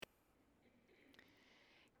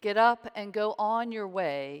Get up and go on your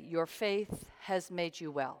way. Your faith has made you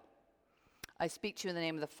well. I speak to you in the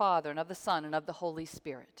name of the Father, and of the Son, and of the Holy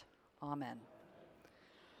Spirit. Amen.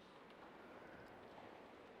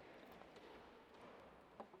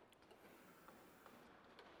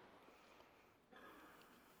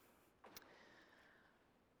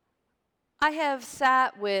 I have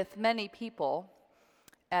sat with many people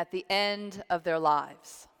at the end of their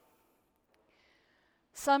lives.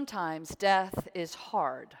 Sometimes death is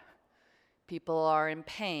hard. People are in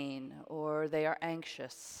pain, or they are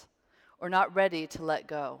anxious, or not ready to let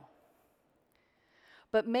go.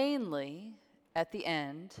 But mainly, at the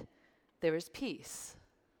end, there is peace,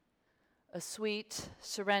 a sweet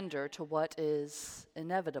surrender to what is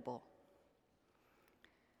inevitable.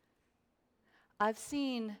 I've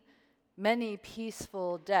seen many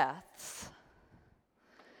peaceful deaths,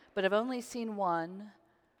 but I've only seen one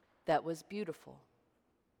that was beautiful.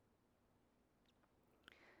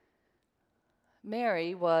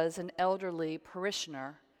 Mary was an elderly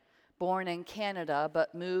parishioner, born in Canada,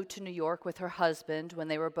 but moved to New York with her husband when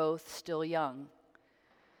they were both still young.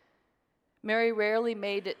 Mary rarely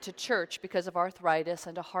made it to church because of arthritis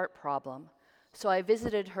and a heart problem, so I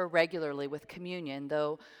visited her regularly with communion,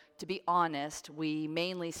 though, to be honest, we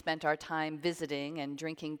mainly spent our time visiting and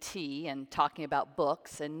drinking tea and talking about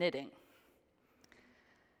books and knitting.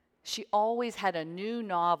 She always had a new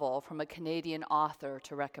novel from a Canadian author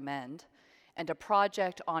to recommend, and a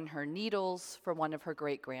project on her needles for one of her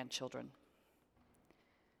great-grandchildren.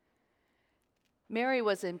 Mary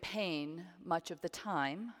was in pain much of the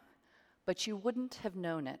time, but you wouldn't have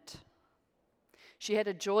known it. She had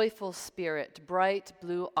a joyful spirit, bright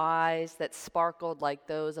blue eyes that sparkled like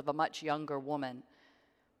those of a much younger woman.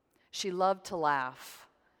 She loved to laugh,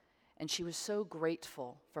 and she was so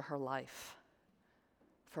grateful for her life,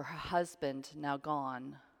 for her husband now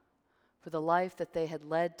gone, for the life that they had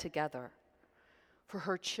led together, for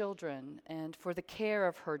her children and for the care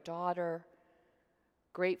of her daughter,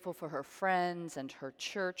 grateful for her friends and her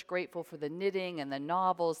church, grateful for the knitting and the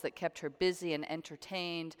novels that kept her busy and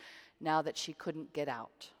entertained now that she couldn't get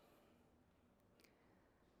out.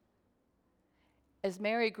 As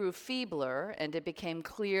Mary grew feebler and it became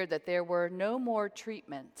clear that there were no more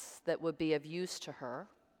treatments that would be of use to her,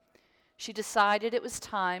 she decided it was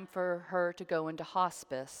time for her to go into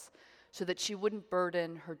hospice so that she wouldn't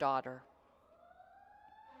burden her daughter.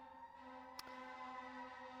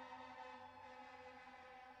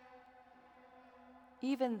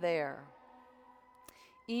 Even there,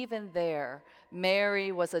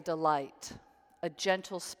 Mary was a delight, a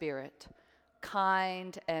gentle spirit,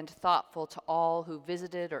 kind and thoughtful to all who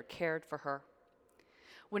visited or cared for her.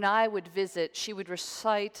 When I would visit, she would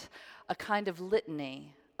recite a kind of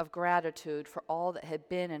litany of gratitude for all that had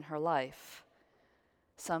been in her life.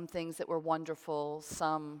 Some things that were wonderful,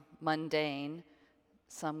 some mundane,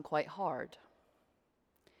 some quite hard.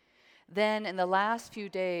 Then, in the last few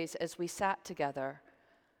days, as we sat together,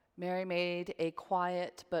 Mary made a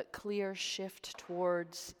quiet but clear shift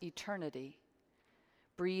towards eternity,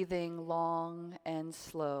 breathing long and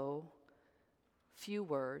slow, few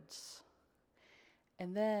words.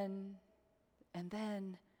 And then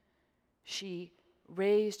she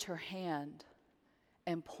raised her hand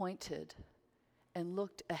and pointed and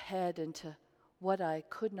looked ahead into what I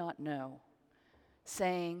could not know,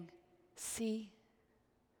 saying, see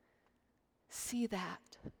that.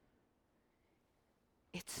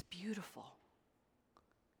 It's beautiful.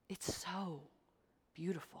 It's so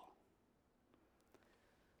beautiful.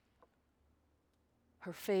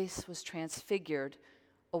 Her face was transfigured,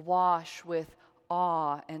 awash with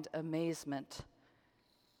awe and amazement.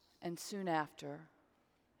 And soon after,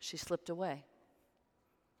 she slipped away.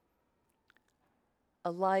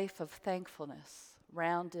 A life of thankfulness,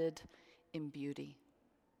 rounded in beauty.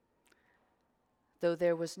 Though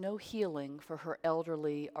there was no healing for her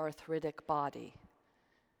elderly, arthritic body,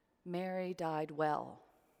 Mary died well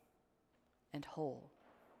and whole.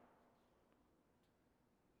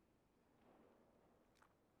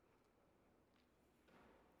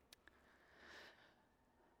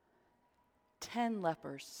 Ten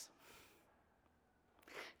lepers,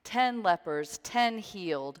 10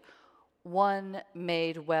 healed, one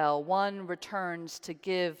made well, one returns to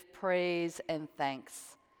give praise and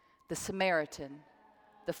thanks, the Samaritan,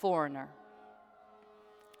 the foreigner.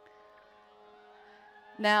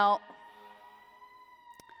 Now,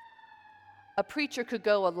 a preacher could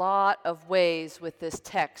go a lot of ways with this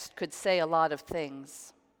text, could say a lot of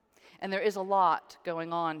things. And there is a lot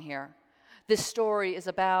going on here. This story is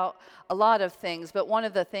about a lot of things, but one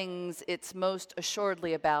of the things it's most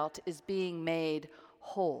assuredly about is being made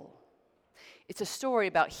whole. It's a story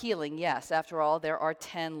about healing, yes. After all, there are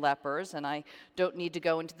 10 lepers, and I don't need to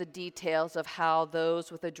go into the details of how those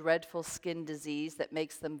with a dreadful skin disease that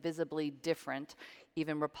makes them visibly different,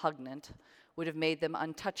 even repugnant, would have made them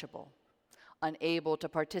untouchable, unable to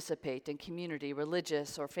participate in community,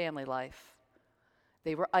 religious, or family life.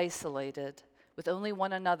 They were isolated, with only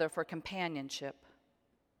one another for companionship.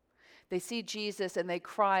 They see Jesus and they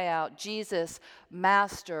cry out, "Jesus,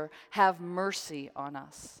 Master, have mercy on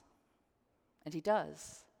us." And he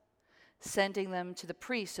does, sending them to the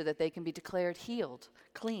priest so that they can be declared healed,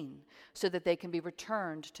 clean, so that they can be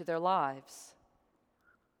returned to their lives.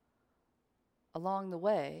 Along the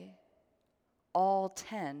way, all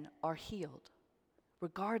 10 are healed,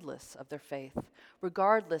 regardless of their faith,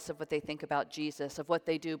 regardless of what they think about Jesus, of what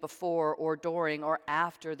they do before or during or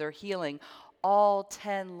after their healing. All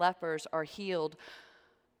 10 lepers are healed,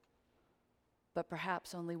 but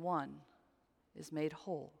perhaps only one is made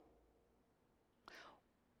whole.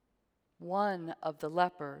 One of the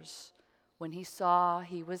lepers, when he saw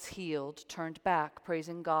he was healed, turned back,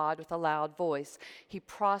 praising God with a loud voice. He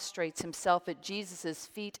prostrates himself at Jesus'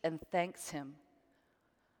 feet and thanks him.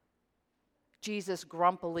 Jesus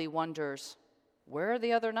grumpily wonders, "Where are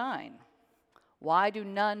the other 9? Why do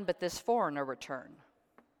none but this foreigner return?"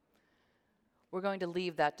 We're going to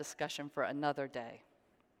leave that discussion for another day.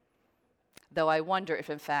 Though I wonder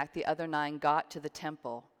if, in fact, the other 9 got to the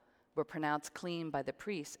temple, were pronounced clean by the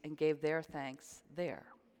priests, and gave their thanks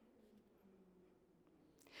there.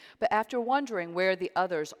 But after wondering where the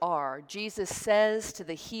others are, Jesus says to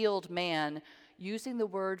the healed man, using the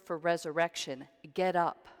word for resurrection, "Get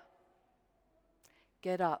up.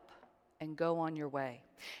 Get up and go on your way."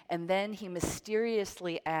 And then he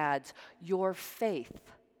mysteriously adds, "Your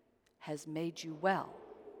faith has made you well."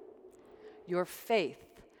 Your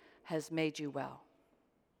faith has made you well.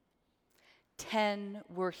 10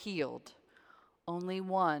 were healed. Only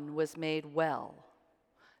one was made well,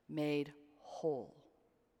 made whole.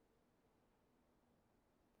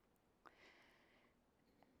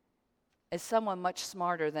 As someone much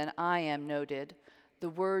smarter than I am noted,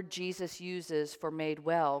 the word Jesus uses for made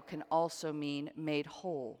well can also mean made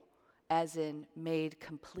whole, as in made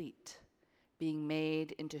complete, being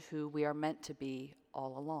made into who we are meant to be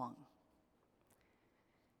all along.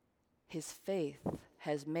 His faith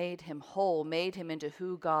has made him whole, made him into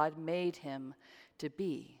who God made him to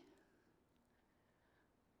be.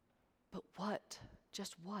 But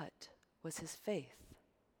just what was his faith?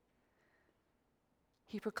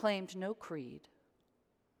 He proclaimed no creed.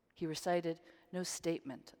 He recited no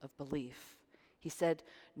statement of belief. He said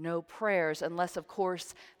no prayers, unless, of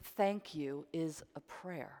course, thank you is a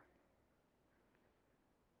prayer,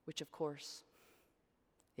 which, of course,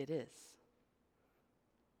 it is.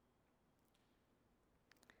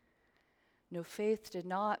 No faith did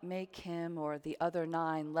not make him or the other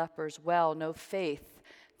 9 lepers well. No faith,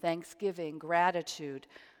 thanksgiving, gratitude,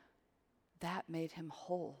 that made him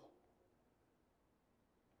whole.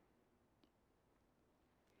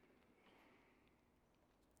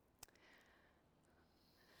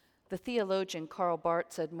 The theologian Karl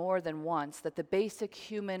Barth said more than once that the basic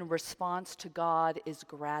human response to God is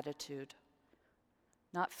gratitude,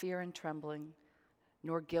 not fear and trembling,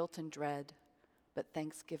 nor guilt and dread, but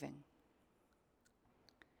thanksgiving.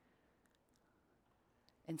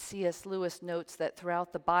 And C.S. Lewis notes that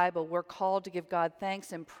throughout the Bible, we're called to give God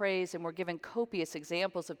thanks and praise, and we're given copious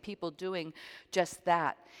examples of people doing just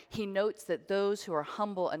that. He notes that those who are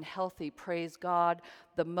humble and healthy praise God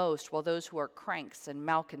the most, while those who are cranks and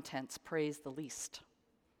malcontents praise the least.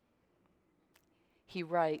 He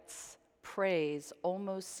writes, "Praise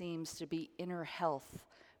almost seems to be inner health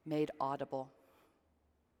made audible."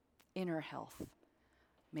 Inner health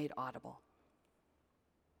made audible.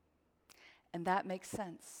 And that makes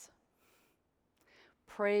sense.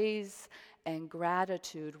 Praise and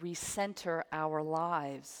gratitude recenter our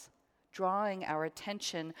lives, drawing our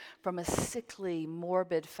attention from a sickly,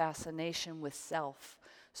 morbid fascination with self,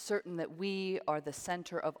 certain that we are the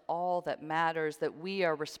center of all that matters, that we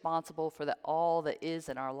are responsible for all that is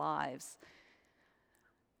in our lives.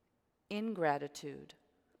 Ingratitude,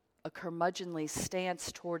 a curmudgeonly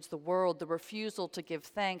stance towards the world, the refusal to give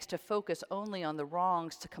thanks, to focus only on the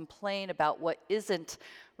wrongs, to complain about what isn't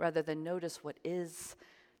rather than notice what is,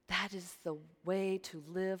 that is the way to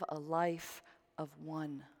live a life of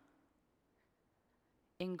one.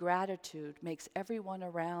 Ingratitude makes everyone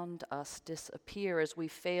around us disappear as we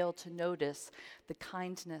fail to notice the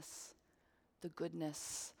kindness, the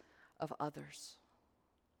goodness of others.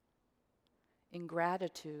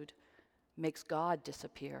 Ingratitude makes God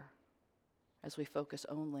disappear as we focus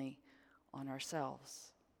only on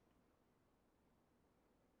ourselves.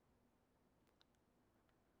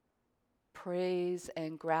 praise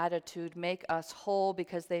and gratitude make us whole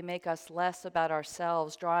because they make us less about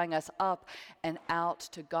ourselves, drawing us up and out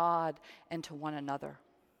to God and to one another.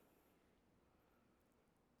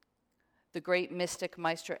 The great mystic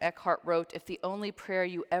Meister Eckhart wrote, "If the only prayer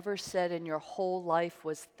you ever said in your whole life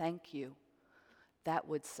was thank you, that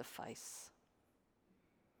would suffice."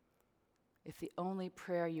 If the only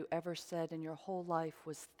prayer you ever said in your whole life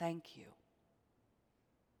was thank you,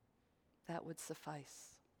 that would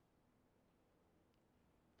suffice.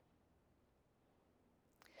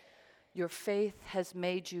 Your faith has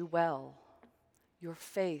made you well. Your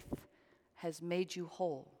faith has made you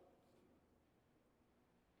whole.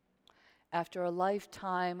 After a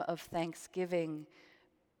lifetime of thanksgiving,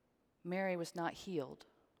 Mary was not healed,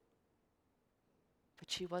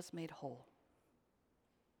 but she was made whole.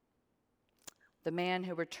 The man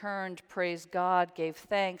who returned, praised God, gave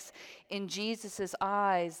thanks. In Jesus'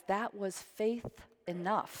 eyes, that was faith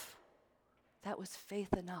enough. That was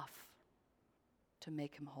faith enough to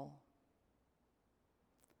make him whole.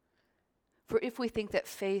 For if we think that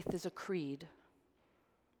faith is a creed,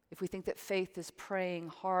 if we think that faith is praying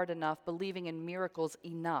hard enough, believing in miracles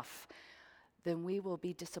enough, then we will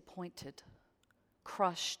be disappointed,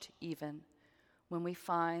 crushed even, when we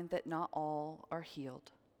find that not all are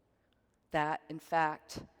healed. That, in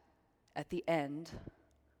fact, at the end,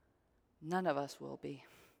 none of us will be,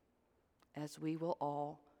 as we will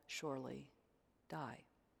all surely die.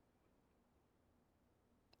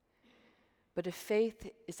 But if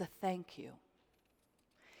faith is a thank you,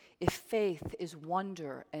 if faith is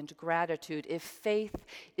wonder and gratitude, if faith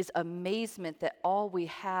is amazement that all we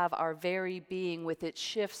have, our very being with its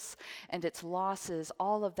shifts and its losses,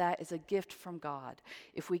 all of that is a gift from God.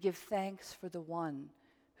 If we give thanks for the one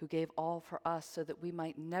who gave all for us so that we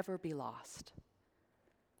might never be lost,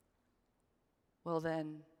 well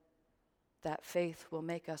then, that faith will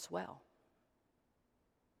make us well.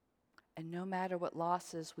 And no matter what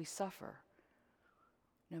losses we suffer,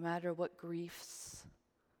 no matter what griefs,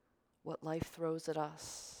 what life throws at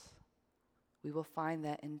us, we will find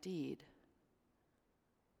that indeed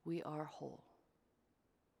we are whole.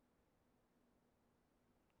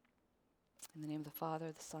 In the name of the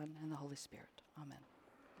Father, the Son, and the Holy Spirit. Amen.